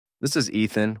This is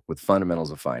Ethan with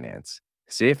Fundamentals of Finance,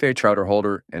 CFA charter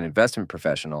holder and investment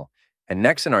professional. And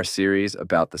next in our series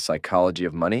about the psychology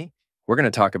of money, we're going to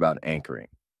talk about anchoring.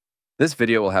 This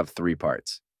video will have 3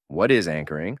 parts. What is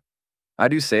anchoring? How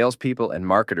do salespeople and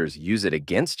marketers use it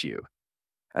against you?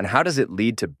 And how does it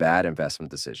lead to bad investment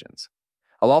decisions?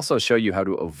 I'll also show you how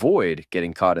to avoid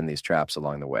getting caught in these traps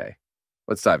along the way.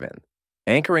 Let's dive in.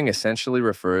 Anchoring essentially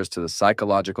refers to the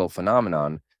psychological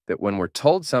phenomenon that when we're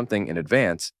told something in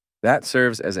advance, that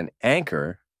serves as an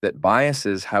anchor that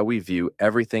biases how we view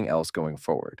everything else going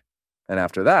forward. And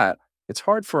after that, it's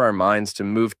hard for our minds to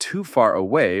move too far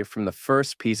away from the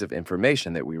first piece of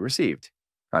information that we received,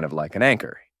 kind of like an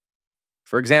anchor.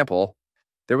 For example,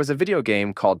 there was a video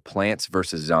game called Plants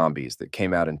vs. Zombies that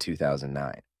came out in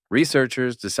 2009.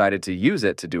 Researchers decided to use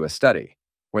it to do a study,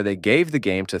 where they gave the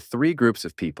game to 3 groups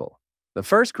of people. The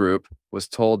first group was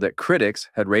told that critics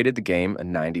had rated the game a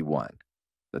 91.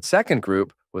 The second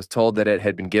group was told that it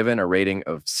had been given a rating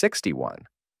of 61,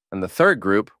 and the third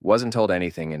group wasn't told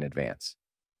anything in advance.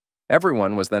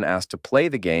 Everyone was then asked to play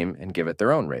the game and give it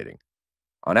their own rating.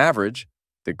 On average,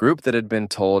 the group that had been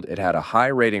told it had a high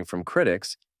rating from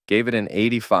critics gave it an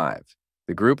 85.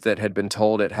 The group that had been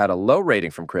told it had a low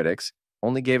rating from critics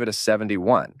only gave it a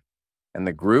 71, and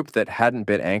the group that hadn't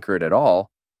been anchored at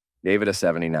all gave it a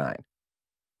 79.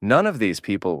 None of these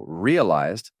people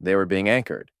realized they were being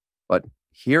anchored, but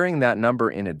hearing that number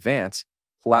in advance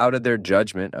clouded their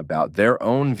judgment about their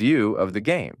own view of the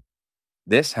game.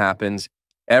 This happens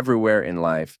everywhere in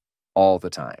life all the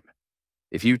time.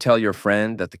 If you tell your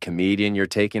friend that the comedian you're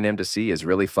taking him to see is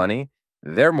really funny,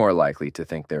 they're more likely to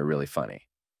think they're really funny.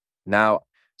 Now,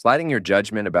 sliding your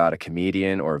judgment about a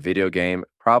comedian or a video game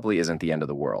probably isn't the end of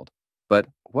the world. But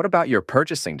what about your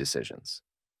purchasing decisions?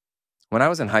 When I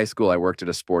was in high school, I worked at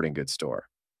a sporting goods store.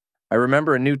 I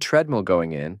remember a new treadmill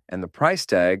going in, and the price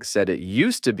tag said it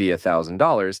used to be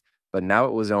 $1,000, but now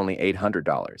it was only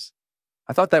 $800.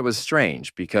 I thought that was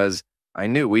strange because I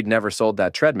knew we'd never sold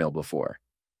that treadmill before.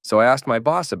 So I asked my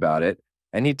boss about it,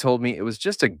 and he told me it was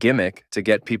just a gimmick to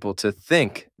get people to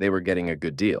think they were getting a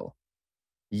good deal.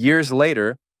 Years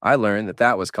later, I learned that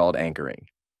that was called anchoring.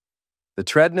 The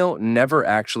treadmill never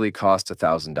actually cost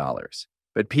 $1,000.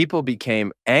 But people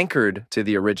became anchored to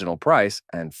the original price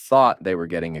and thought they were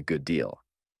getting a good deal.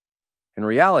 In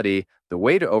reality, the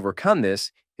way to overcome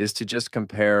this is to just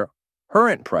compare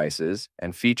current prices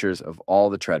and features of all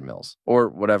the treadmills, or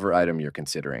whatever item you're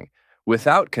considering,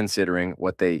 without considering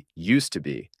what they used to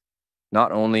be.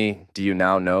 Not only do you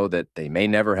now know that they may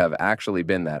never have actually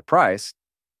been that price,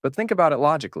 but think about it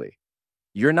logically.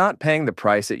 You're not paying the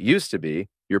price it used to be,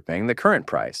 you're paying the current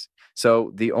price.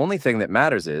 So the only thing that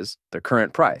matters is the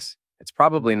current price. It's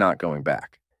probably not going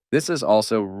back. This is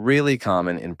also really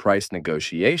common in price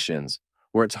negotiations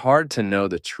where it's hard to know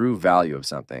the true value of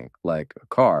something, like a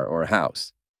car or a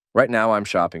house. Right now, I'm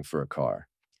shopping for a car.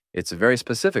 It's a very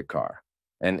specific car.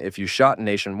 And if you shop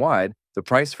nationwide, the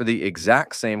price for the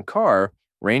exact same car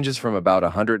ranges from about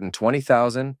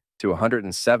 $120,000 to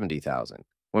 $170,000.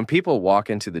 When people walk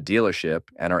into the dealership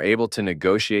and are able to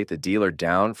negotiate the dealer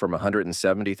down from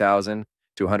 $170,000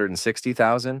 to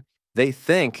 $160,000, they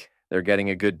think they're getting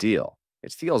a good deal.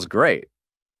 It feels great.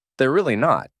 They're really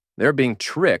not. They're being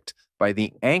tricked by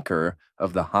the anchor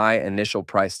of the high initial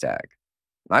price tag.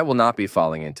 I will not be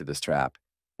falling into this trap,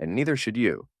 and neither should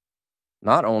you.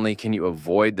 Not only can you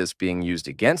avoid this being used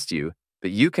against you,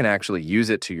 but you can actually use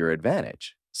it to your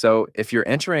advantage. So if you're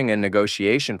entering a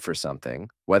negotiation for something,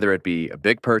 whether it be a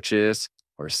big purchase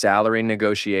or salary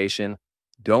negotiation,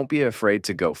 don't be afraid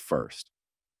to go first.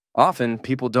 Often,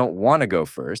 people don't want to go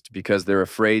first because they're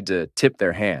afraid to tip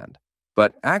their hand.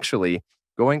 But actually,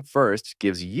 going first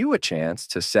gives you a chance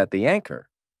to set the anchor.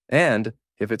 And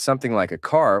if it's something like a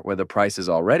car where the price is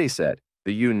already set,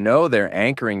 but you know they're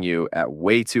anchoring you at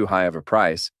way too high of a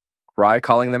price, try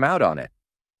calling them out on it.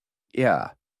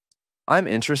 Yeah, I'm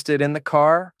interested in the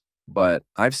car, but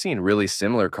I've seen really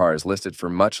similar cars listed for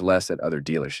much less at other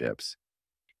dealerships.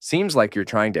 Seems like you're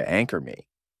trying to anchor me,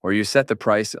 or you set the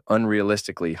price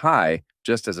unrealistically high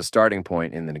just as a starting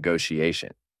point in the negotiation.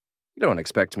 You don't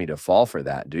expect me to fall for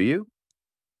that, do you?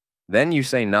 Then you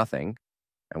say nothing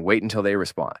and wait until they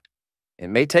respond. It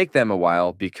may take them a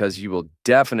while because you will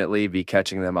definitely be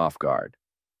catching them off guard.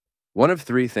 One of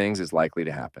 3 things is likely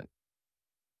to happen.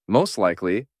 Most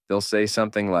likely, they'll say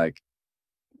something like,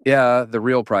 yeah, the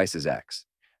real price is X,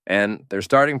 and their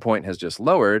starting point has just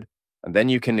lowered, and then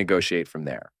you can negotiate from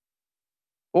there.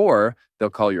 Or they'll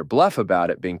call your bluff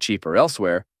about it being cheaper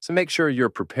elsewhere, so make sure you're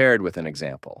prepared with an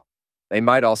example. They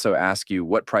might also ask you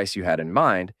what price you had in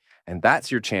mind, and that's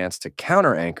your chance to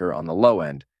counter anchor on the low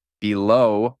end,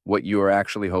 below what you are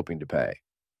actually hoping to pay.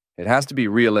 It has to be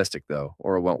realistic, though,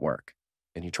 or it won't work.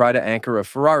 And you try to anchor a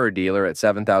Ferrari dealer at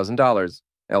 $7,000,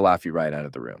 they'll laugh you right out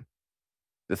of the room.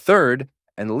 The third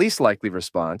and least likely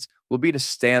response will be to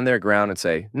stand their ground and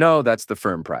say, no, that's the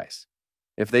firm price.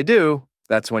 If they do,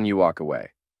 that's when you walk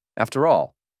away. After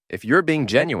all, if you're being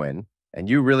genuine and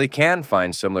you really can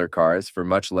find similar cars for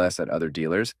much less at other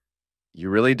dealers, you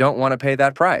really don't want to pay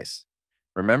that price.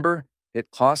 Remember,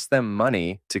 it costs them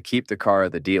money to keep the car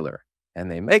at the dealer,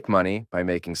 and they make money by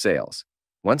making sales.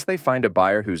 Once they find a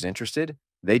buyer who's interested,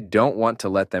 they don't want to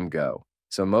let them go.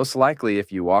 So most likely,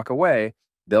 if you walk away,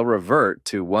 they'll revert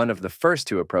to one of the first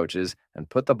two approaches and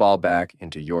put the ball back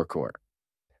into your court.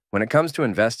 When it comes to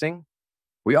investing,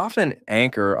 we often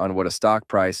anchor on what a stock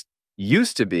price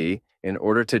used to be in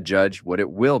order to judge what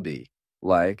it will be.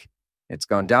 Like, it's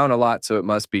gone down a lot, so it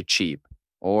must be cheap,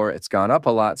 or it's gone up a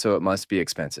lot, so it must be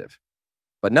expensive.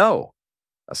 But no,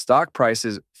 a stock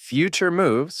price's future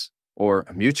moves, or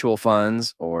mutual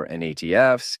funds, or an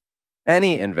ETFs,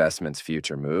 any investment's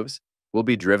future moves, will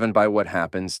be driven by what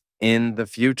happens in the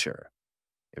future.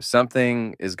 If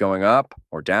something is going up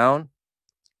or down,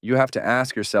 you have to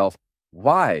ask yourself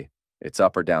why it's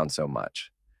up or down so much.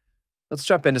 Let's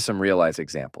jump into some real-life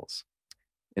examples.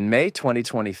 In May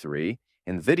 2023,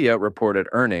 NVIDIA reported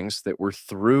earnings that were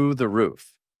through the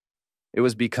roof. It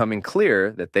was becoming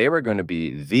clear that they were going to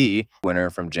be the winner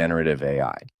from generative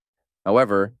AI.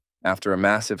 However, after a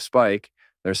massive spike,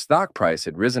 their stock price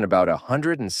had risen about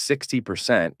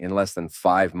 160% in less than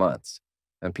 5 months,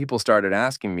 and people started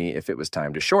asking me if it was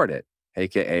time to short it,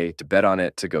 aka to bet on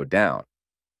it to go down.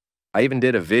 I even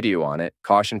did a video on it,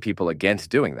 caution people against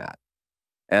doing that.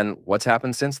 And what's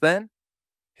happened since then?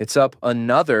 It's up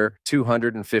another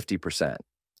 250%.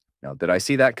 Now, did I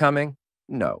see that coming?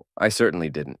 No, I certainly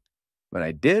didn't. But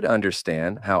I did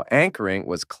understand how anchoring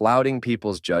was clouding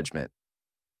people's judgment.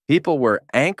 People were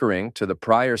anchoring to the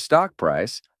prior stock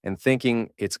price and thinking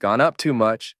it's gone up too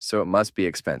much, so it must be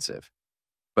expensive.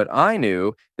 But I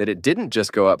knew that it didn't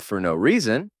just go up for no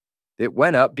reason. It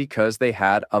went up because they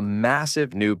had a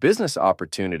massive new business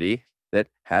opportunity that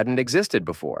hadn't existed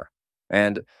before.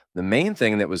 And the main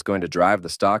thing that was going to drive the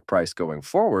stock price going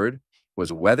forward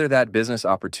was whether that business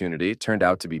opportunity turned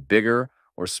out to be bigger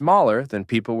or smaller than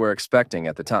people were expecting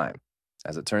at the time.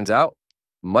 As it turns out,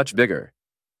 much bigger.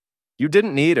 You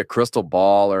didn't need a crystal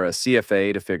ball or a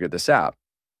CFA to figure this out.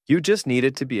 You just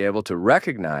needed to be able to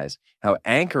recognize how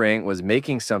anchoring was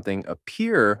making something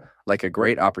appear like a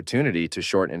great opportunity to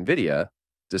short NVIDIA,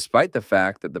 despite the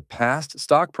fact that the past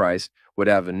stock price would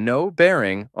have no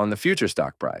bearing on the future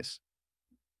stock price.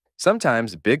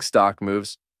 Sometimes big stock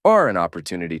moves are an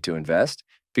opportunity to invest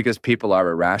because people are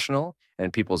irrational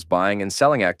and people's buying and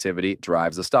selling activity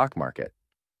drives the stock market.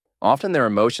 Often their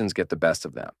emotions get the best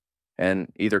of them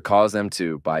and either cause them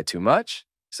to buy too much,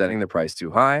 setting the price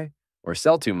too high, or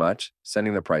sell too much,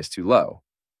 setting the price too low.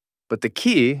 But the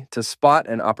key to spot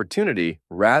an opportunity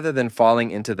rather than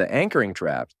falling into the anchoring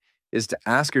trap is to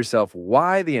ask yourself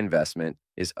why the investment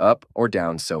is up or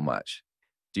down so much.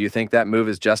 Do you think that move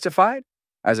is justified?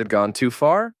 Has it gone too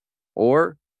far?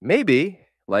 Or maybe,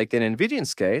 like in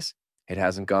NVIDIA's case, it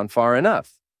hasn't gone far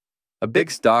enough. A big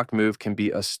stock move can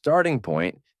be a starting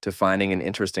point to finding an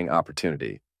interesting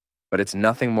opportunity, but it's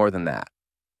nothing more than that.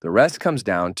 The rest comes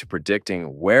down to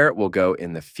predicting where it will go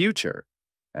in the future,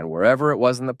 and wherever it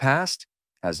was in the past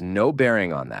has no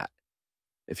bearing on that.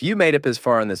 If you made it this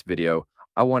far in this video,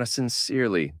 I want to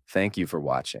sincerely thank you for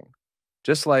watching.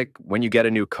 Just like when you get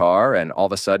a new car and all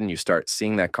of a sudden you start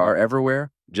seeing that car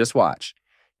everywhere, just watch.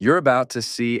 You're about to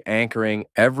see anchoring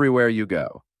everywhere you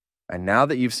go. And now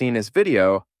that you've seen this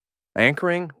video,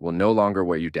 anchoring will no longer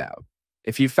wear you down.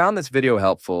 If you found this video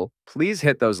helpful, please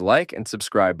hit those like and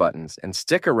subscribe buttons and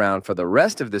stick around for the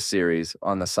rest of this series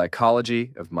on the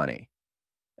psychology of money.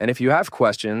 And if you have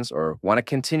questions or want to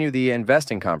continue the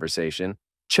investing conversation,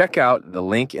 check out the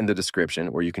link in the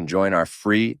description where you can join our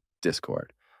free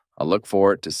Discord. I'll look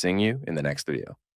forward to seeing you in the next video.